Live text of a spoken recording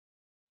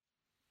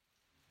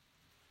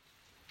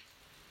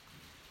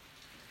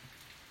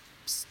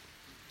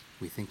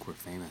We think we're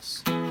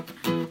famous.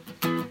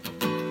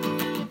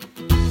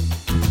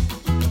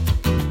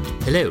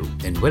 Hello,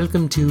 and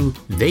welcome to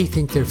We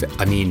Think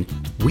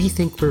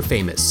We're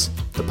Famous,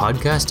 the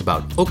podcast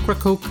about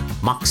Ocracoke,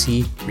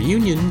 Moxie,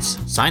 reunions,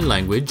 sign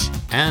language,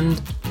 and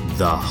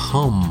the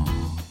hum.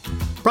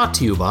 Brought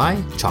to you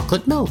by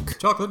Chocolate Milk.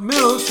 Chocolate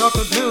milk,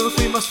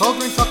 we must all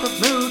drink chocolate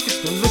milk.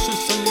 It's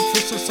delicious and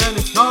nutritious, and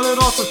it's not at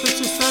all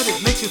suspicious that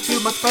it makes you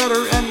feel much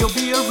better, and you'll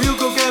be a real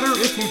go-getter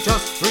if you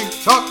just drink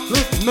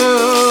chocolate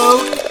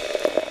milk.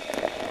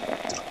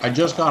 I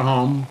just got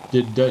home.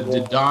 Did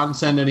Don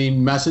send any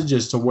message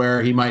as to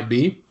where he might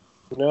be?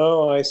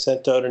 No, I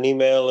sent out an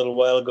email a little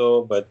while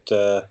ago, but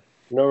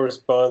no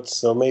response,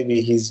 so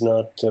maybe he's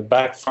not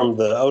back from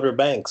the Outer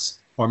Banks.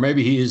 Or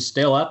maybe he is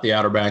still at the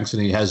Outer Banks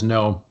and he has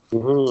no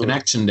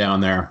connection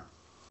down there.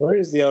 Where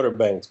is the Outer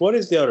Banks? What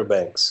is the Outer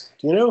Banks?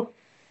 Do you know?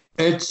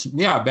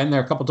 I've been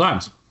there a couple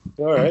times.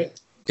 All right.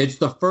 It's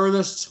the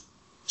furthest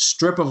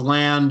strip of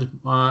land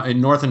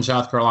in North and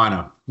South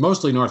Carolina,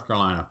 mostly North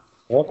Carolina.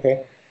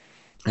 Okay.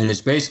 And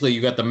it's basically,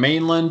 you got the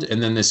mainland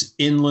and then this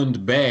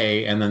inland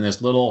bay and then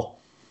this little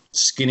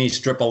skinny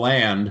strip of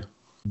land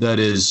that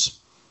is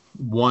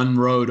one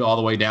road all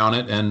the way down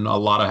it and a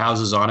lot of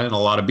houses on it and a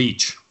lot of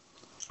beach.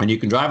 And you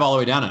can drive all the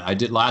way down it. I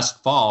did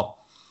last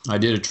fall. I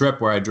did a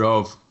trip where I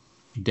drove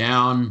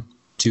down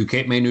to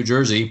Cape May, New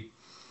Jersey,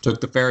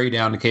 took the ferry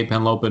down to Cape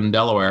Henlopen,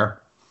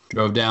 Delaware,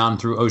 drove down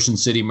through Ocean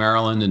City,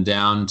 Maryland, and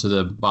down to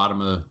the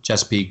bottom of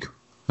Chesapeake,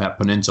 that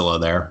peninsula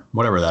there,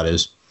 whatever that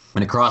is,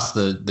 and across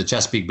the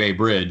Chesapeake Bay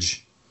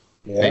Bridge,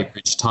 Bay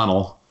Bridge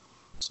Tunnel.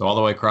 So all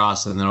the way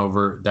across, and then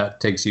over, that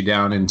takes you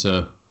down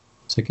into,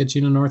 does it get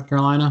you to North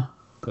Carolina?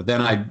 But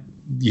then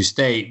you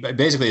stay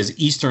basically as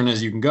eastern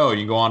as you can go.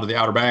 You go onto the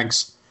Outer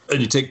Banks, and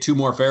you take two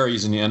more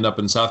ferries, and you end up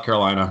in South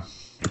Carolina.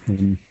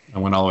 I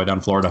went all the way down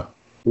Florida.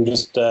 I'm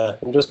just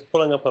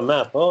pulling up a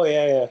map. Oh,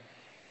 yeah.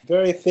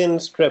 Very thin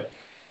strip.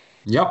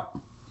 Yep.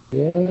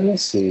 Yeah,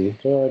 let's see.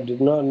 I did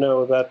not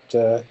know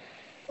that.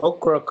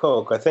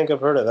 Ocracoke. I think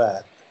I've heard of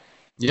that.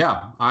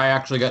 Yeah, I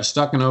actually got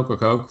stuck in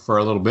Ocracoke for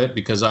a little bit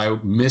because I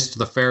missed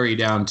the ferry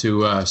down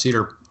to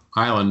Cedar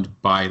Island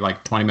by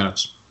like 20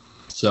 minutes.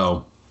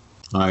 So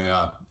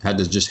I had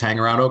to just hang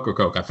around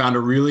Ocracoke. I found a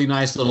really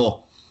nice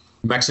little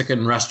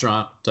Mexican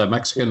restaurant,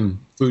 Mexican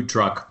food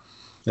truck.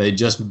 They'd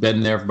just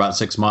been there for about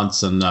 6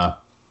 months, and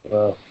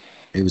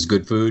it was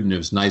good food, and it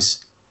was a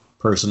nice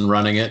person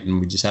running it,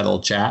 and we just had a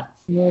little chat.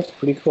 Yeah, that's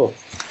pretty cool.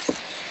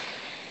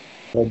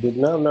 I did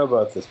not know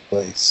about this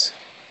place.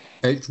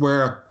 It's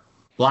where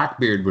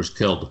Blackbeard was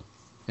killed.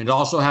 It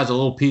also has a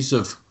little piece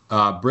of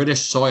British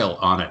soil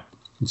on it.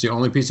 It's the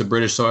only piece of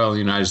British soil in the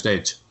United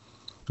States.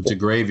 It's a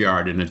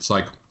graveyard, and it's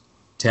like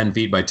 10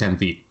 feet by 10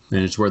 feet.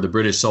 And it's where the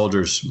British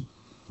soldiers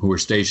who were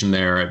stationed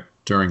there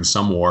during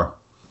some war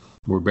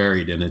were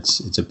buried, and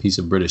it's a piece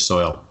of British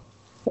soil.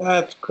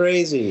 That's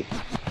crazy.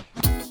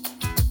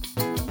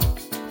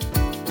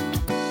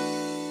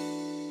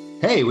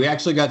 Hey, we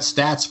actually got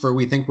stats for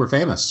We Think We're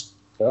Famous.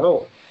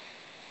 Oh.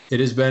 It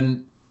has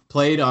been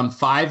played on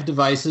 5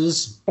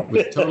 devices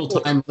with total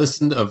time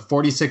listened of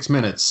 46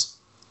 minutes.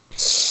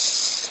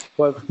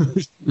 What?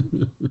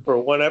 For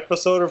one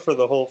episode or for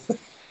the whole thing?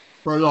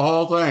 For the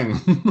whole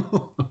thing.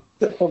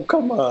 Oh,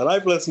 come on.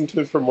 I've listened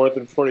to it for more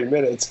than 40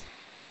 minutes.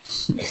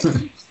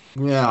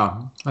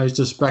 Yeah, I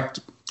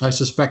suspect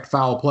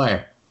foul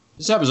play.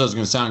 This episode's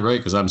going to sound great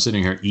because I'm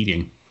sitting here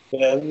eating.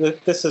 Yeah,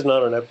 this is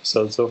not an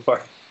episode so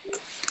far.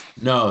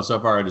 No, so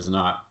far it is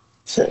not.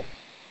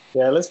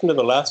 Yeah, I listened to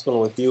the last one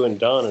with you and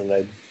Don, and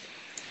I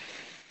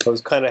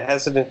was kind of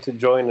hesitant to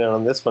join in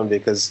on this one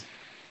because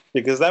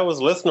that was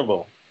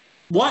listenable.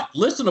 What?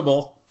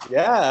 Listenable?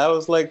 Yeah, I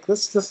was like,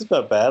 this is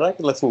not bad. I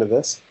could listen to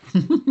this.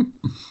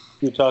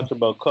 You talked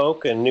about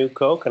Coke and New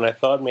Coke, and I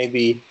thought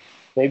maybe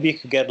you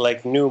could get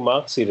like New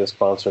Moxie to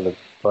sponsor the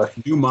part.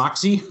 New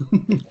Moxie?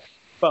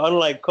 But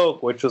unlike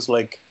Coke, which was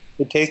like,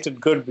 it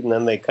tasted good, and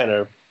then they kind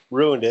of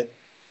ruined it,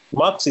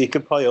 Moxie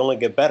could probably only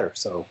get better,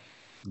 so.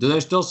 Do they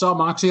still sell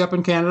Moxie up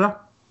in Canada?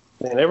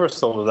 They never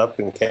sold it up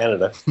in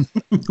Canada.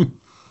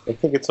 I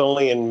think it's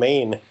only in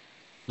Maine.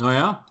 Oh,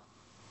 yeah?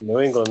 New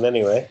England,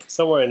 anyway.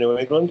 Somewhere in New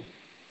England.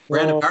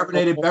 Brand of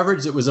carbonated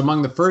beverage that was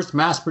among the first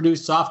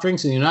mass-produced soft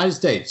drinks in the United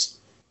States.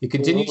 It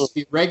continues to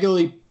be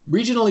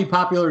regionally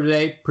popular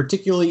today,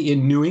 particularly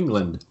in New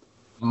England.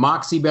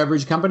 Moxie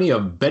Beverage Company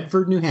of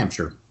Bedford, New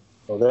Hampshire.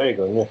 Oh, there you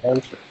go, New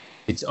Hampshire.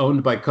 It's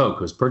owned by Coke.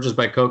 It was purchased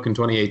by Coke in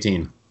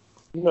 2018.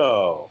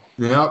 No.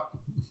 Yep.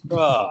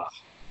 Ah.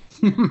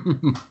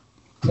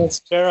 That's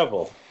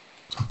terrible.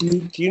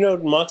 Do you know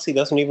Moxie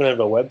doesn't even have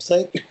a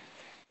website?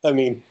 I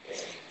mean,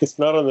 it's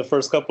not on the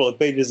first couple of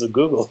pages of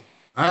Google.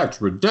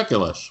 That's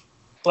ridiculous.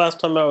 Last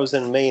time I was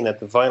in Maine at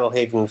the Vinyl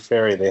Haven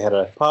Ferry, they had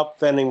a pop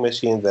vending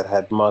machine that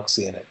had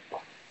Moxie in it.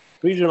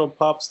 Regional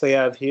pops they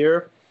have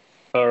here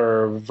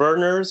are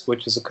Verner's,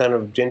 which is a kind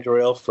of ginger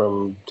ale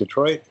from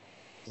Detroit.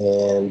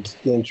 And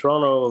in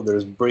Toronto,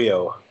 there's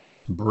Brio.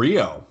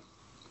 Brio?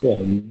 Yeah,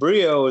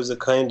 Brio is a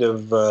kind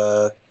of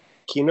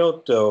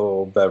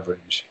Kinoto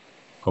beverage.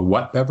 A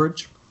what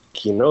beverage?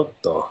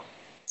 Kinoto.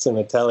 It's an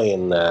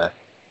Italian. The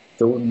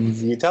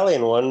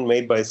Italian one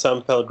made by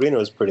San Pellegrino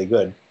is pretty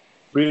good.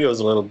 Brio is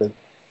a little bit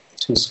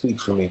too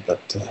sweet for me, but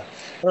I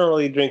don't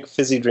really drink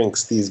fizzy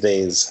drinks these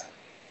days.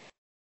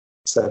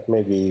 Except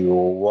maybe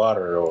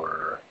water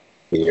or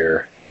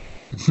beer.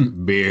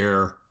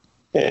 Beer.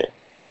 Yeah.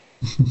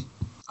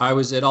 I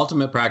was at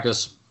Ultimate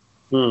Practice.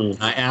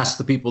 I asked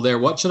the people there,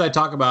 what should I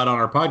talk about on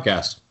our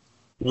podcast?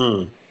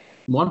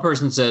 One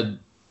person said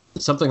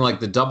something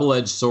like the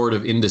double-edged sword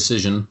of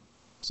indecision.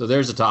 So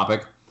there's a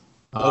topic.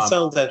 That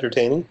sounds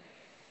entertaining.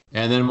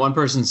 And then one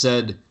person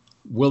said,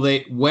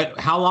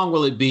 how long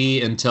will it be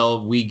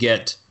until we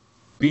get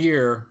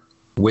beer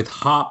with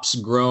hops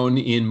grown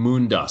in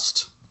moon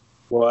dust?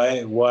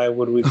 Why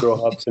would we grow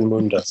hops in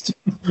moon dust?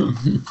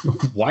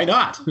 Why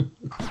not?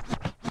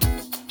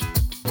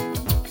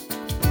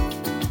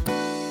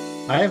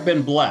 I have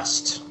been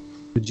blessed.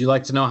 Would you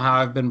like to know how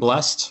I've been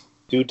blessed?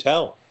 Do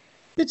tell.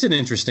 It's an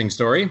interesting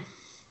story.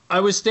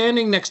 I was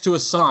standing next to a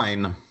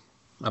sign,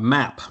 a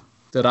map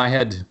that I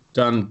had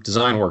done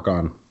design work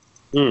on.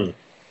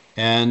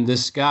 And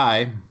this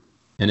guy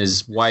and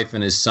his wife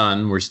and his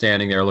son were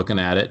standing there looking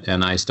at it,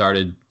 and I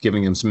started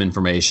giving him some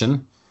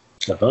information.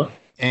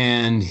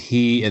 And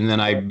then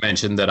I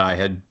mentioned that I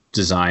had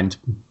designed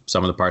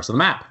some of the parts of the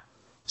map.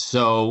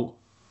 So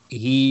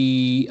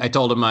I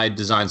told him I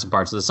designed some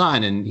parts of the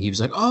sign, and he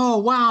was like, "Oh,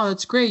 wow,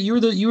 that's great. You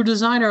were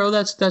designer. Oh,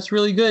 that's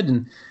really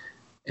good."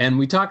 And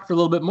we talked for a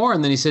little bit more,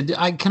 and then he said,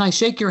 "Can I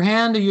shake your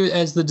hand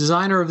as the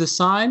designer of this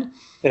sign?"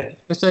 I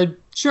said,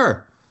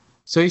 "Sure."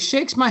 So he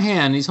shakes my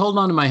hand. He's holding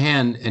on to my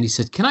hand, and he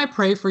said, "Can I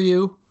pray for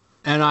you?"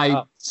 And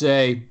I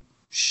say,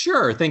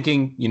 "Sure,"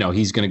 thinking,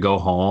 he's going to go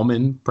home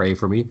and pray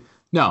for me.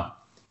 No.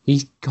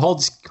 He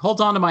holds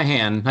on to my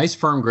hand, nice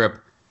firm grip,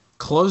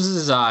 closes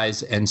his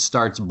eyes, and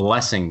starts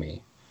blessing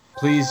me.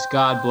 Please,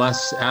 God,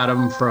 bless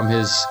Adam from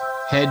his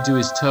head to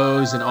his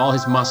toes and all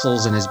his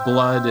muscles and his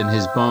blood and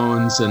his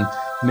bones, and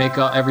make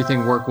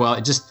everything work well.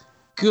 Just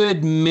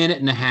good minute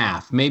and a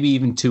half, maybe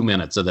even 2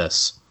 minutes of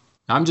this.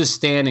 I'm just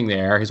standing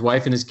there. His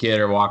wife and his kid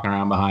are walking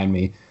around behind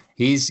me.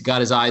 He's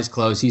got his eyes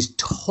closed. He's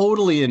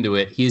totally into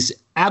it. He's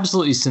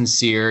absolutely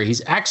sincere. He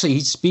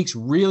speaks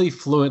really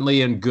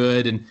fluently and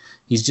good, and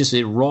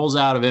it rolls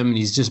out of him, and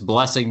he's just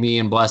blessing me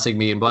and blessing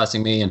me and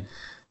blessing me. And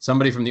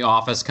somebody from the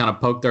office kind of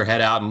poked their head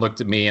out and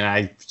looked at me, and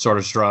I sort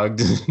of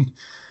shrugged.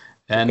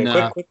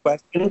 And quick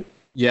question.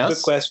 Yes.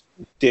 Quick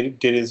question.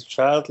 Did his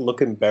child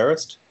look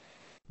embarrassed?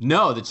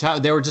 No,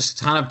 they were just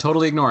kind of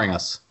totally ignoring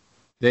us.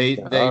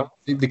 The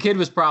kid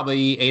was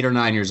probably 8 or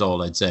 9 years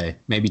old, I'd say,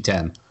 maybe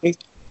 10.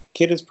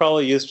 Kid is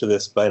probably used to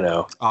this by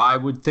now. I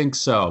would think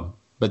so,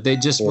 but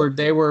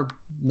they were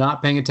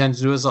not paying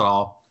attention to us at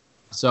all.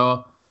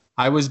 So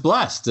I was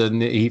blessed,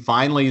 and he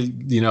finally,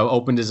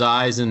 opened his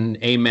eyes and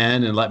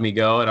amen and let me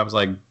go, and I was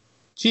like,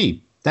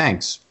 "Gee,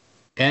 thanks."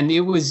 And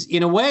it was,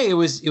 in a way, it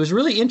was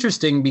really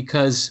interesting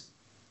because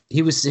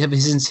he was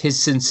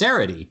his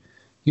sincerity.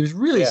 He was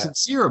really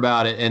sincere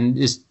about it, and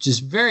is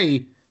just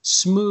very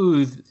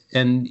smooth,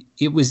 and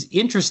it was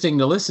interesting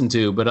to listen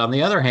to. But on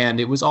the other hand,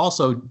 it was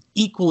also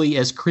equally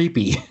as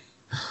creepy.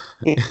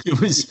 It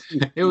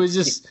was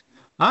just,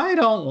 "I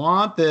don't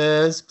want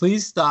this.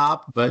 Please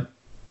stop." But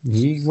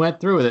he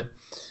went through with it.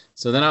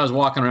 So then I was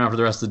walking around for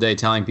the rest of the day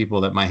telling people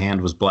that my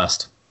hand was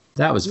blessed.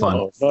 That was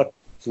fun. No,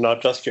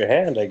 not just your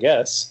hand, I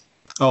guess.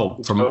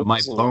 Oh, from my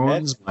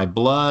bones, my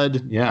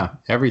blood,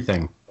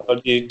 everything. Oh,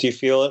 do you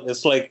feel it?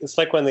 It's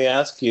like when they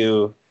ask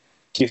you,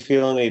 "Do you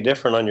feel any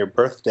different on your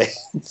birthday?"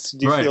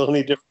 Do you feel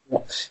any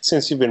different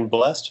since you've been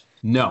blessed?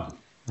 No,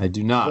 I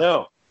do not.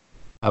 No.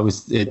 I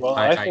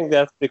think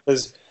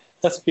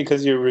that's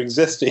because you're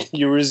resisting.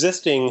 You're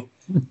resisting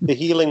the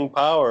healing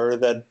power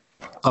that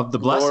of the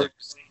blessing,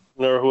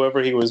 or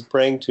whoever he was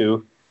praying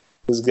to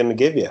was going to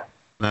give you.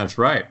 That's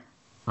right.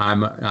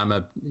 I'm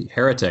a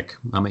heretic.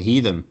 I'm a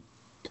heathen.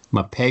 I'm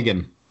a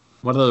pagan.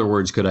 What other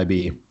words could I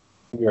be?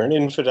 You're an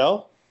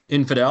infidel.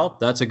 Infidel.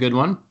 That's a good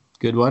one.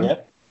 Good one. Yeah.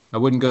 I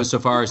wouldn't go so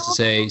far as to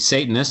say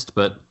Satanist,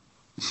 but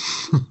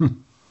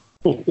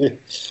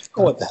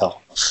what the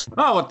hell?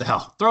 Oh, what the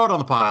hell? Throw it on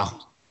the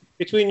pile.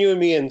 Between you and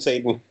me and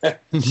Satan.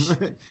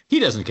 He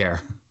doesn't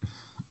care.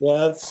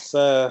 Yeah, that's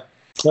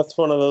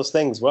one of those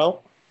things.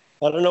 Well,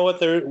 I don't know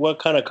what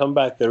kind of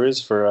comeback there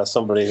is for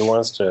somebody who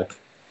wants to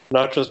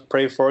not just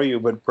pray for you,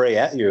 but pray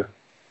at you.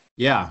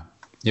 Yeah,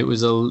 it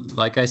was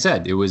like I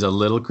said, it was a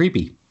little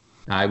creepy.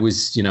 I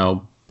was,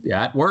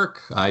 at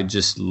work. I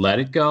just let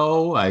it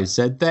go. I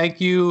said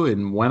thank you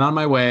and went on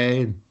my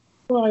way.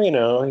 Well,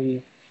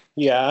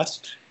 he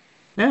asked.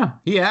 Yeah,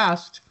 he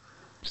asked.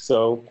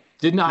 So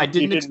I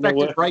didn't expect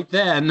it right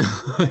then.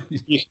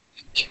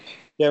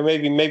 Yeah,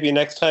 maybe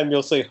next time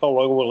you'll say, "How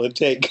long will it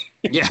take?"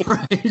 Yeah,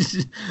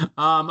 right.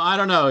 I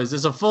don't know. Is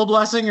this a full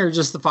blessing or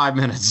just the 5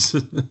 minutes?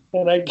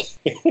 And I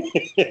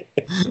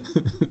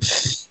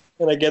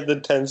get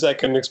the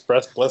 10-second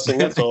express blessing.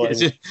 That's all I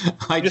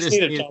just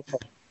need a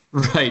top.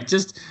 Right.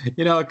 Just,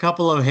 a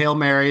couple of Hail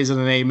Marys and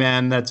an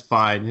amen. That's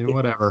fine.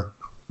 Whatever.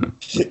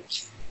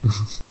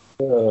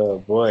 Oh,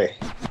 boy.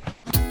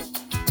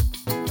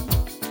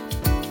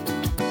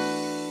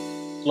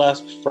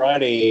 last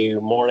Friday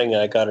morning,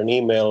 I got an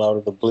email out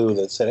of the blue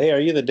that said, "Hey, are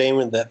you the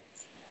Damon that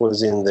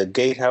was in the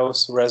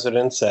Gatehouse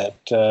residence at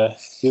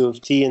U of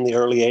T in the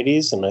early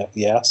 80s?" And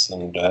yes.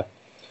 And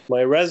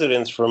my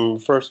residence from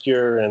first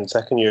year and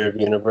second year of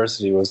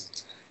university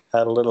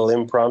had a little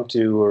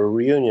impromptu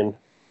reunion.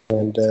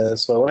 And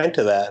so I went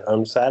to that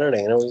on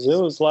Saturday, and it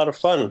was a lot of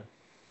fun.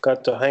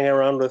 Got to hang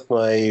around with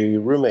my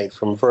roommate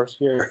from first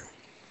year.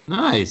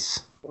 Nice.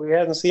 We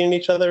hadn't seen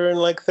each other in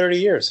like 30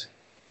 years.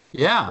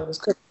 Yeah. It was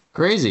good.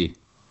 Crazy.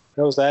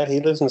 How was that? He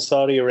lives in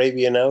Saudi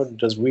Arabia now and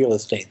does real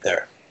estate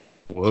there.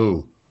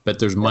 Whoa. Bet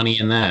there's money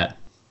in that.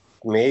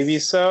 Maybe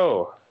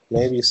so.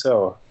 Maybe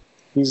so.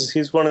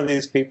 He's one of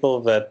these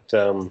people that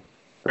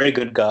very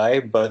good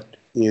guy, but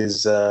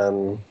is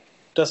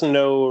doesn't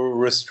know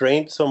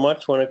restraint so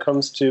much when it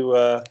comes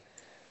to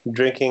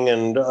drinking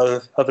and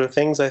other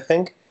things, I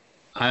think.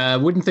 I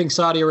wouldn't think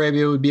Saudi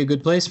Arabia would be a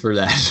good place for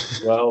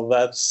that. Well,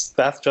 that's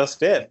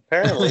just it.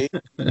 Apparently,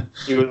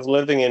 he was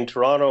living in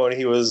Toronto and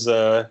he was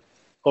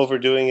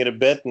overdoing it a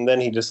bit, and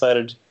then he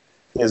decided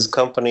his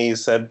company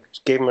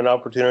gave him an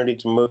opportunity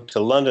to move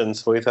to London.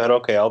 So he thought,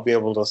 okay, I'll be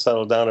able to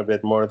settle down a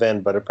bit more then.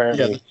 But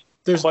apparently,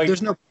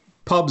 there's no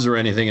pubs or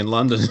anything in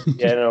London.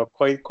 Yeah, no,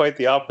 quite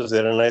the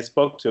opposite. And I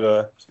spoke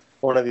to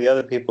one of the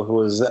other people who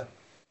was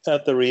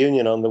at the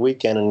reunion on the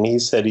weekend, and he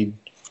said he'd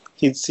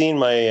seen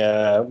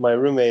my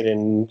roommate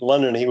in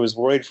London. He was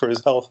worried for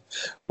his health,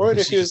 worried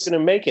if he was going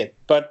to make it.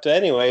 But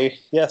anyway,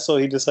 yeah, so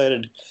he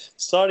decided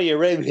Saudi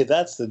Arabia,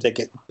 that's the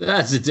ticket.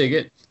 That's the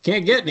ticket.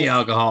 Can't get any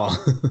alcohol.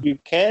 You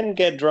can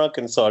get drunk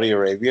in Saudi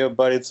Arabia,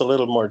 but it's a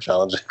little more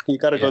challenging. You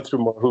got to go through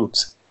more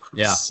hoops.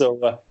 Yeah.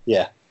 So,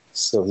 yeah.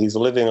 So he's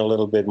living a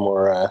little bit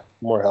more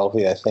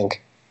healthy, I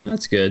think.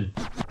 That's good.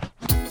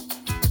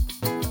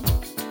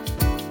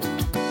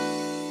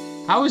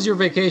 How was your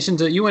vacation?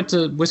 You went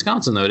to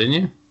Wisconsin, though, didn't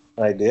you?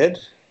 I did.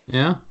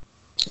 Yeah?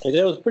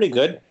 It was pretty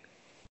good.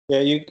 Yeah,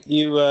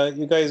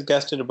 you guys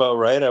guessed it about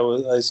right. I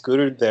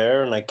scootered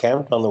there and I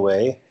camped on the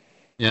way.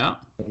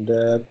 Yeah.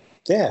 And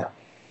yeah,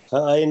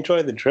 I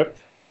enjoyed the trip.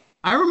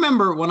 I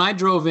remember when I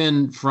drove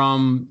in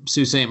from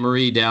Sault Ste.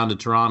 Marie down to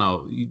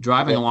Toronto,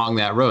 driving along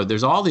that road,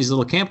 there's all these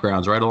little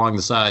campgrounds right along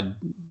the side.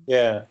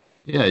 Yeah.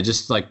 Yeah,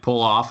 just like pull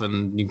off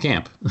and you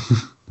camp.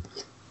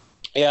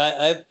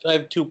 Yeah, I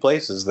have two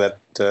places that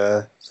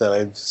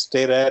I've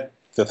stayed at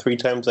the 3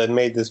 times I've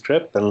made this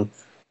trip, and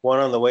one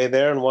on the way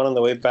there and one on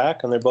the way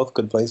back, and they're both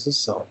good places.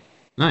 So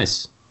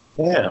nice.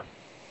 Yeah.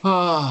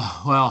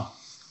 Oh, well,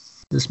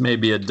 this may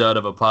be a dud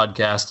of a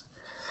podcast.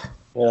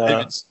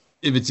 If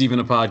it's even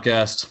a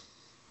podcast.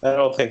 I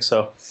don't think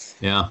so.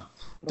 Yeah.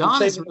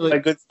 Don is really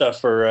good stuff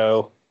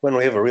for when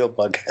we have a real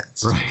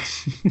podcast.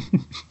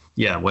 Right.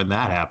 Yeah, when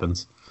that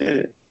happens.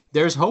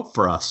 There's hope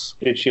for us.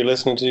 Did she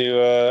listen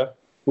to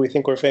We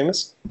Think We're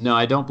Famous? No,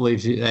 I don't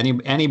believe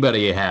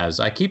anybody has.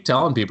 I keep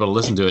telling people to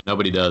listen to it.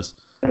 Nobody does.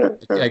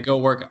 I go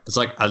work. It's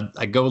like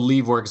I go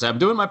leave work. Say, I'm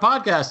doing my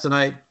podcast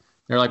tonight.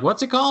 They're like,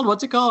 what's it called?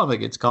 What's it called? I'm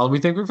like, it's called We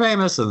Think We're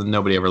Famous. And then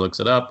nobody ever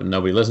looks it up and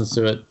nobody listens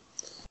to it.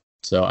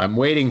 So I'm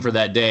waiting for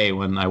that day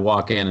when I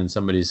walk in and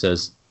somebody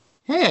says,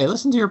 hey, I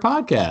listened to your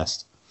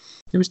podcast.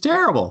 It was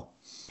terrible.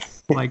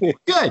 I'm like,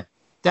 good.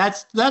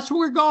 That's what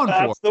we're going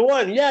for. That's the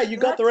one. Yeah, you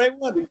got the right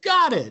one. We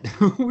got it.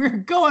 We're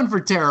going for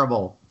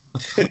terrible.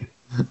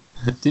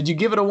 Did you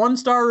give it a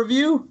 1-star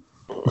review?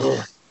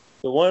 The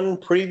one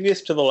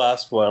previous to the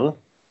last one,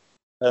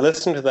 I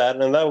listened to that,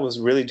 and that was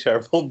really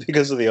terrible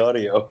because of the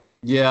audio.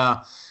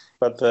 Yeah.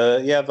 But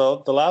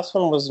the last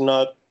one was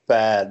not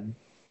bad.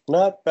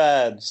 Not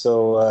bad.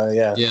 So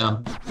yeah. Yeah.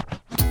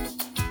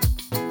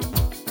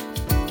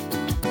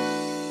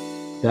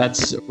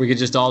 We could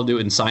just all do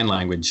it in sign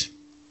language.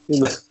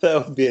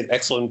 That would be an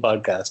excellent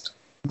podcast.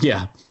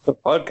 Yeah. A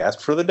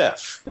podcast for the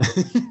deaf.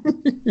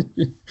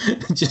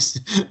 Just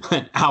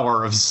an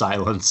hour of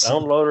silence.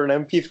 Download an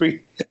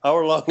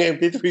hour-long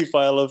MP3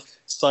 file of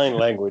sign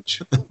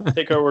language.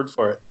 Take our word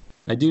for it.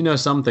 I do know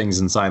some things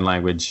in sign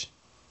language.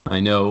 I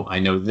know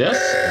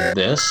this and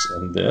this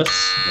and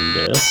this and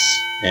this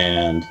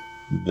and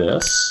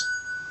this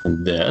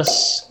and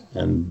this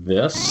and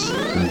this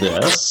and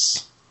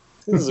this.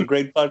 This is a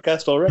great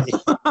podcast already.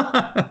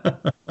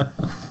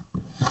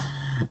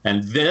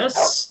 And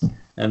this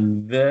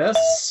and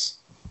this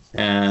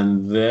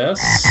and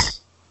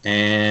this,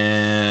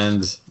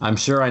 and I'm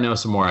sure I know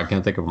some more. I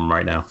can't think of them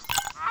right now.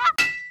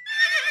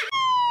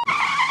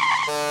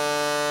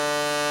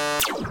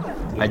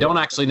 I don't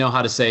actually know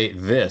how to say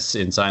this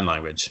in sign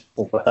language.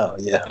 Wow,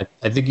 yeah.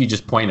 I think you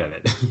just point at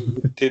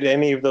it. Did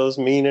any of those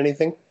mean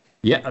anything?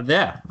 Yeah.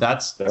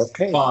 That's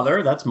okay.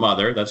 Father, that's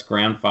mother, that's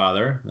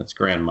grandfather, that's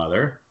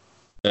grandmother,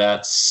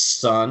 that's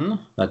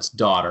son, that's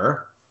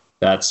daughter,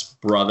 that's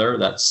brother,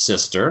 that's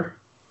sister,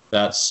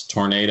 that's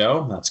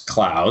tornado, that's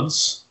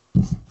clouds,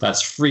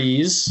 that's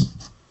freeze,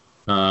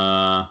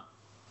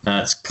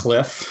 that's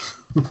cliff.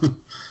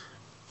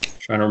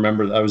 Trying to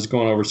remember, I was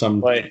going over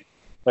some...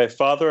 My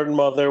father and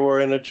mother were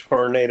in a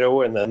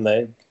tornado, and then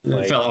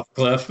It fell off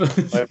the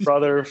cliff. my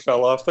brother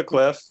fell off the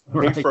cliff.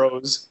 Right. He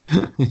froze.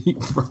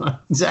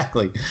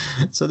 Exactly.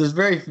 So there's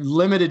very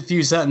limited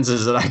few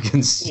sentences that I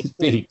can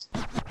speak.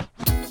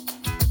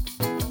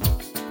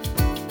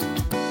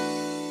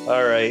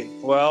 All right.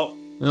 Well,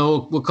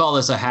 We'll call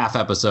this a half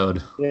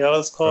episode. yeah,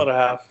 let's call it a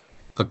half.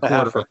 A quarter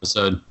halfer.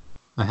 episode.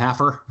 A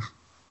halfer?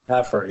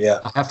 Halfer, yeah.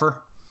 A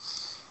heifer?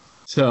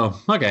 So,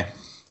 okay.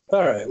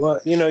 All right.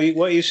 Well,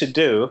 what you should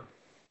do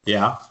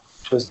Yeah.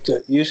 is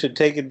you should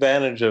take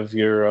advantage of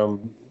your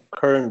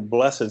current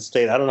blessed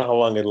state. I don't know how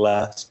long it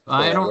lasts.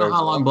 I don't know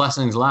how long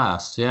blessings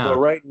last. Yeah. But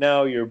right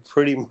now, you're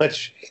pretty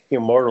much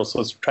immortal. So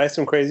let's try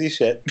some crazy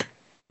shit.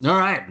 All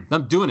right.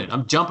 I'm doing it.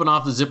 I'm jumping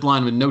off the zip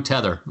line with no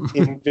tether.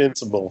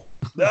 Invincible.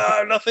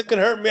 No, nothing can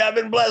hurt me. I've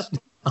been blessed.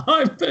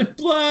 I've been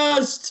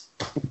blessed.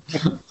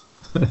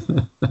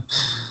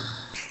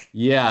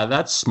 Yeah,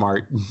 that's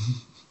smart.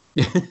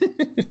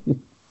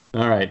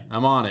 All right.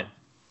 I'm on it.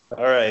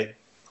 All right.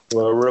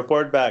 Well,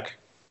 report back.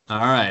 All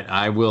right.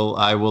 I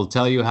will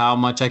tell you how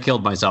much I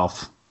killed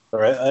myself. All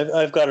right.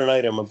 I've got an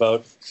item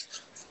about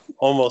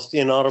almost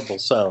inaudible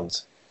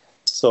sounds.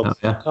 So Oh,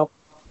 yeah. a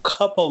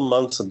couple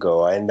months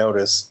ago, I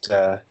noticed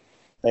a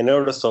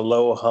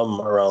low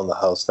hum around the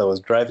house that was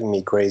driving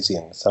me crazy,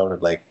 and it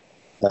sounded like,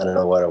 I don't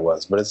know what it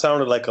was, but it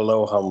sounded like a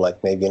low hum,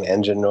 like maybe an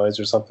engine noise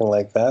or something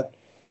like that.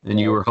 And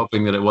you were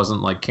hoping that it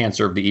wasn't like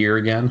cancer of the ear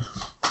again?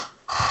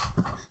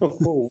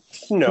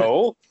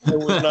 No, I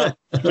was not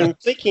even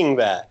thinking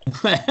that.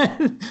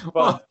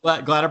 Well,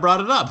 glad I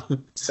brought it up.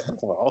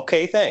 Well,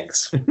 okay,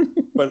 thanks.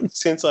 But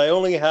since I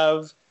only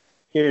have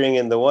hearing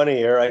in the one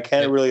ear, I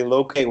can't really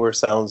locate where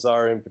sounds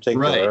are in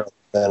particular. Right.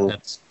 Then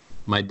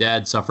My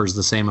dad suffers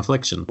the same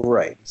affliction.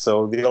 right.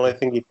 So the only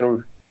thing you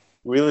can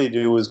really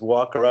do is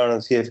walk around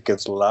and see if it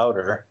gets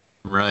louder.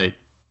 Right.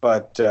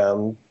 But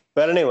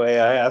anyway,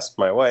 I asked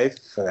my wife,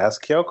 I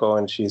asked Kyoko,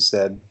 and she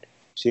said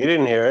she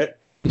didn't hear it.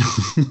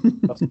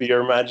 Must be your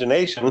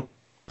imagination.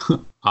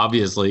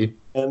 Obviously.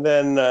 And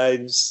then I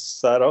just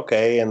thought,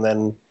 okay. And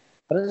then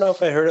I don't know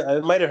if I heard it. I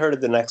might have heard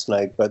it the next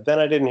night, but then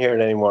I didn't hear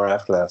it anymore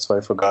after that, so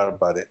I forgot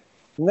about it.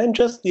 And then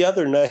just the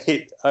other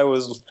night,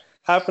 I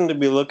happened to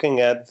be looking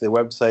at the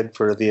website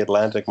for the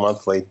Atlantic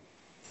Monthly.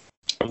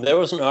 And there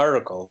was an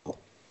article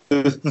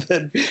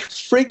that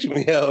freaked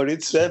me out.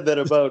 It said that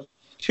about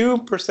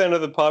 2%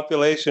 of the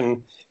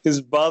population is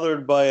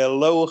bothered by a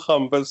low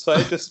hum, but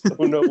scientists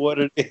don't know what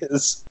it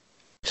is.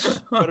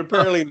 But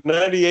apparently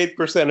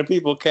 98% of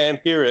people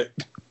can't hear it.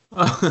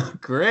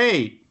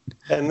 Great.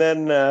 And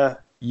then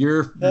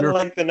You're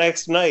like the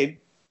next night,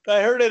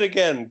 I heard it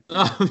again.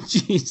 oh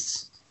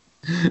jeez.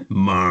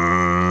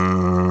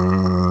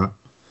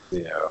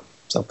 Yeah,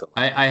 something.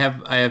 I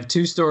have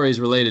two stories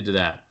related to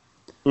that.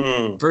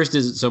 First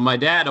is, so my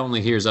dad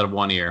only hears out of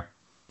one ear.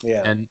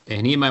 Yeah. And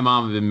he and my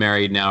mom have been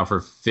married now for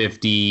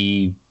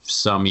 50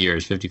 some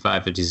years,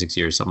 55, 56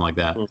 years, something like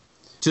that.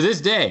 To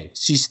this day,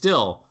 she's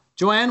still,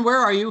 Joanne, where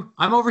are you?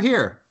 I'm over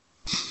here.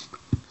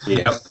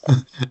 Yeah.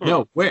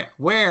 No, where?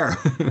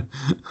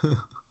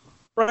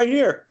 Right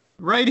here.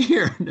 Right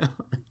here. No.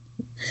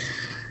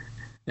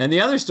 And the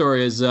other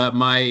story is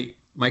my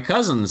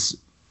cousins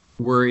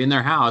were in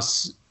their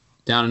house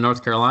down in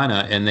North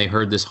Carolina, and they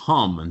heard this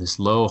hum, and this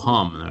low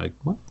hum. And they're like,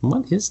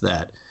 what is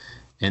that?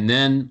 And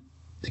then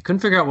they couldn't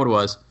figure out what it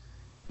was.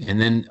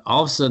 And then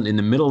all of a sudden, in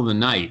the middle of the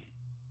night,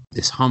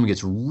 this hum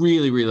gets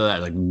really, really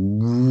loud. Like,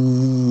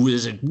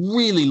 there's a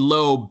really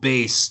low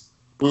bass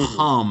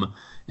hum.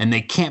 And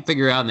they can't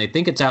figure out, and they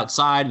think it's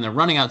outside, and they're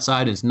running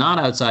outside, and it's not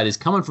outside. It's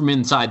coming from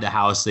inside the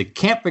house. They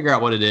can't figure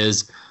out what it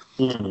is.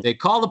 They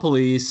call the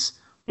police.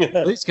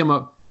 Police come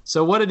up.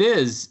 So what it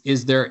is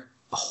their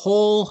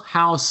whole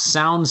house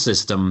sound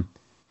system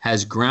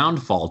has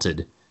ground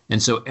faulted.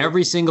 And so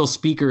every single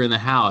speaker in the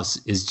house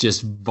is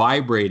just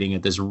vibrating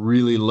at this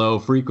really low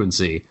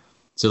frequency.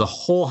 So the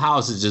whole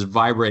house is just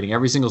vibrating.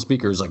 Every single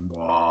speaker is like,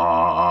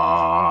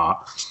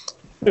 wah.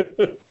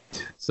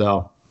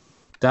 So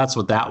that's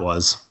what that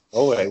was.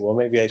 Oh, wait. Well,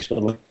 maybe I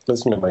should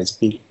listen to my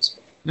speakers.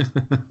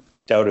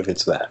 Doubt if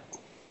it's that.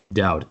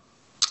 Doubt.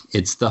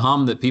 It's the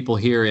hum that people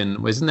hear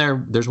in,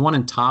 there's one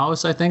in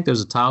Taos, I think.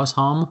 There's a Taos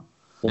hum.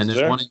 And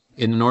there's one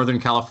in Northern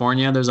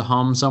California. There's a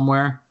hum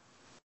somewhere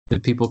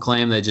that people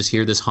claim they just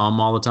hear this hum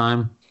all the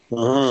time.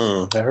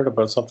 I heard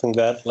about something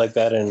like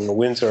that in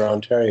Windsor,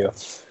 Ontario.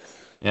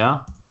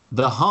 Yeah.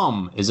 The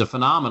hum is a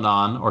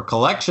phenomenon or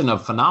collection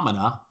of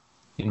phenomena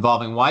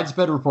involving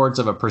widespread reports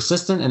of a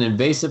persistent and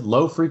invasive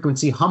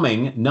low-frequency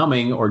humming,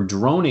 numbing, or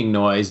droning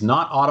noise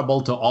not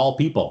audible to all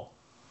people.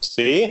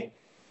 See?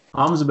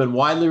 Hums have been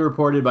widely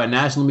reported by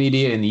national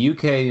media in the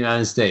UK and the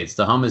United States.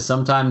 The hum is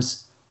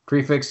sometimes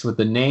prefixed with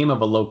the name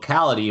of a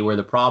locality where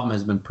the problem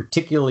has been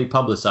particularly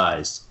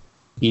publicized,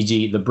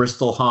 e.g. the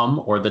Bristol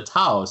hum or the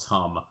Taos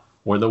hum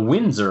or the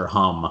Windsor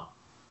hum.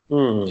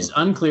 It's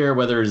unclear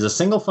whether it is a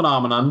single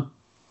phenomenon.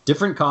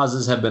 Different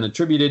causes have been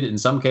attributed. In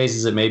some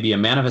cases, it may be a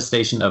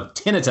manifestation of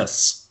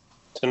tinnitus.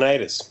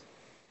 Tinnitus.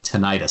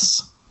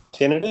 Tinnitus.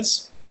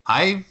 Tinnitus?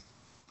 I've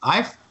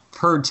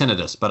heard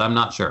tinnitus, but I'm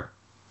not sure.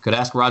 Could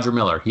ask Roger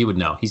Miller. He would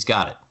know. He's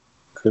got it.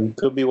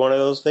 Could be one of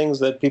those things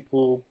that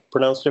people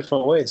pronounce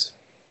different ways.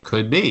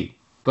 Could be.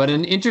 But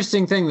an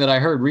interesting thing that I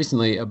heard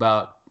recently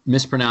about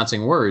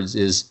mispronouncing words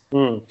is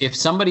if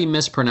somebody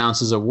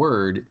mispronounces a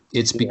word,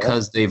 it's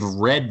because they've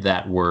read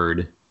that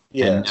word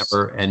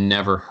and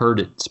never heard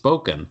it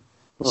spoken.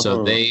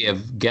 So they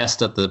have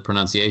guessed at the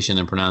pronunciation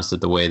and pronounced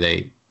it the way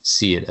they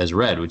see it as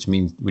read, which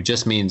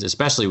just means,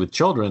 especially with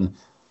children,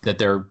 that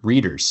they're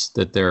readers,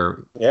 that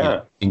they're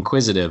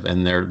inquisitive,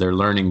 and they're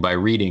learning by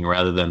reading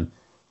rather than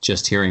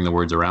just hearing the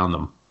words around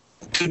them.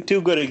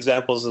 Two good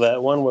examples of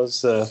that. One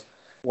was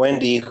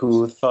Wendy,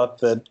 who thought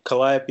that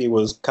Calliope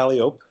was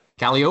Calliope.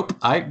 Calliope?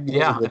 I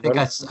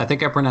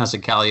think I pronounced it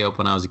Calliope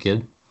when I was a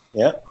kid.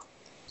 Yeah.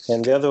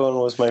 And the other one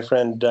was my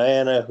friend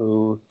Diana,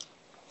 who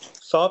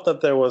thought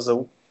that there was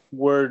a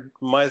word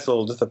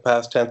misled, the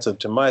past tense of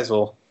to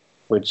misel,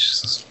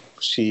 which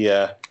she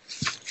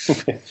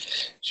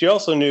she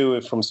also knew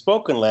from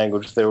spoken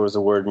language there was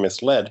a word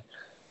misled,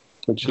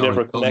 which she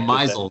never connected.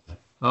 Misled.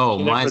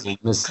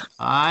 Misled.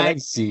 I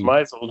see.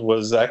 Misled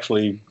was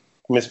actually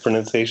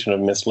mispronunciation of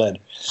misled.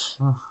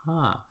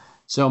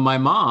 So my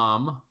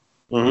mom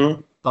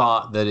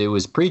thought that it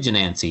was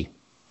pregnancy.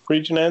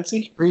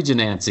 Pregnancy?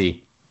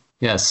 Pregnancy.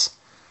 Yes.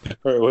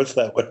 Or what's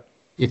that one?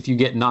 If you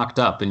get knocked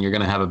up and you're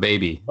going to have a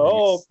baby.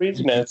 Oh,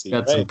 pregnancy.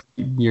 Right.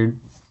 You're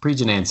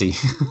pregnancy.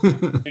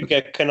 You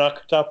get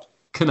knocked up.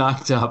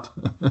 Knocked up.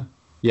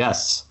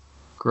 Yes.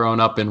 Growing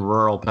up in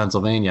rural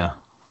Pennsylvania,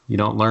 you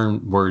don't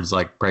learn words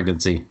like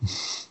pregnancy.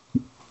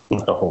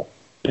 No.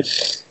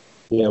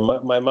 Yeah,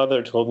 my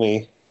mother told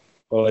me,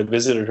 well, I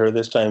visited her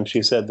this time,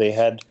 she said they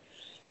had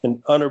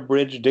an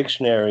unabridged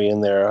dictionary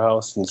in their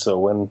house. And so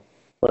when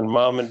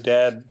mom and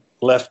dad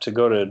left to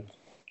go to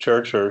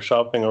church or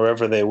shopping or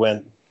wherever they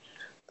went,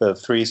 the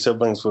three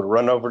siblings would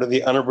run over to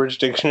the unabridged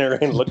dictionary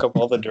and look up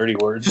all the dirty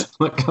words.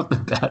 Look up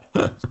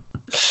that.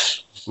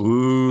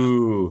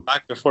 Ooh.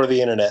 Back before the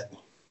internet.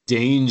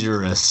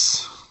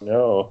 Dangerous.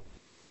 No.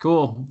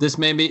 Cool. This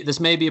may be a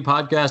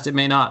podcast. It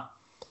may not.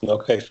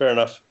 Okay, fair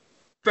enough.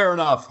 Fair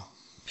enough.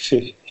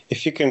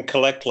 If you can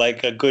collect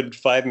like a good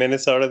 5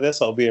 minutes out of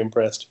this, I'll be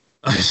impressed.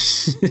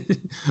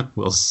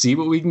 We'll see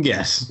what we can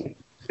get.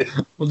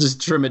 We'll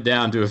just trim it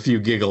down to a few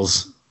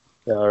giggles.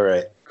 All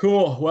right.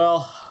 Cool.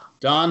 Well,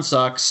 Don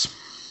sucks.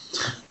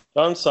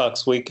 Don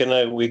sucks. We can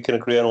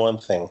agree on one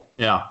thing.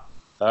 Yeah.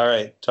 All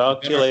right.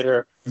 Talk to you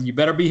later. You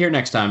better be here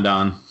next time,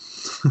 Don.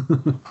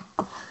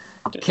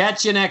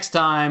 Catch you next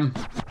time.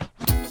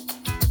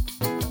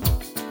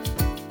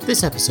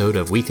 This episode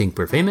of We Think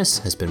We're Famous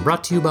has been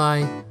brought to you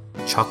by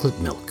Chocolate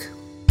Milk.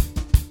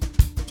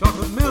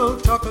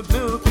 Chocolate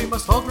milk, we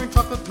must all drink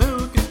chocolate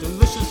milk. It's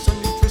delicious and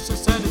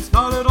nutritious, and it's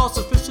not at all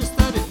suspicious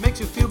that it makes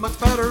you feel much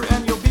better,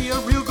 and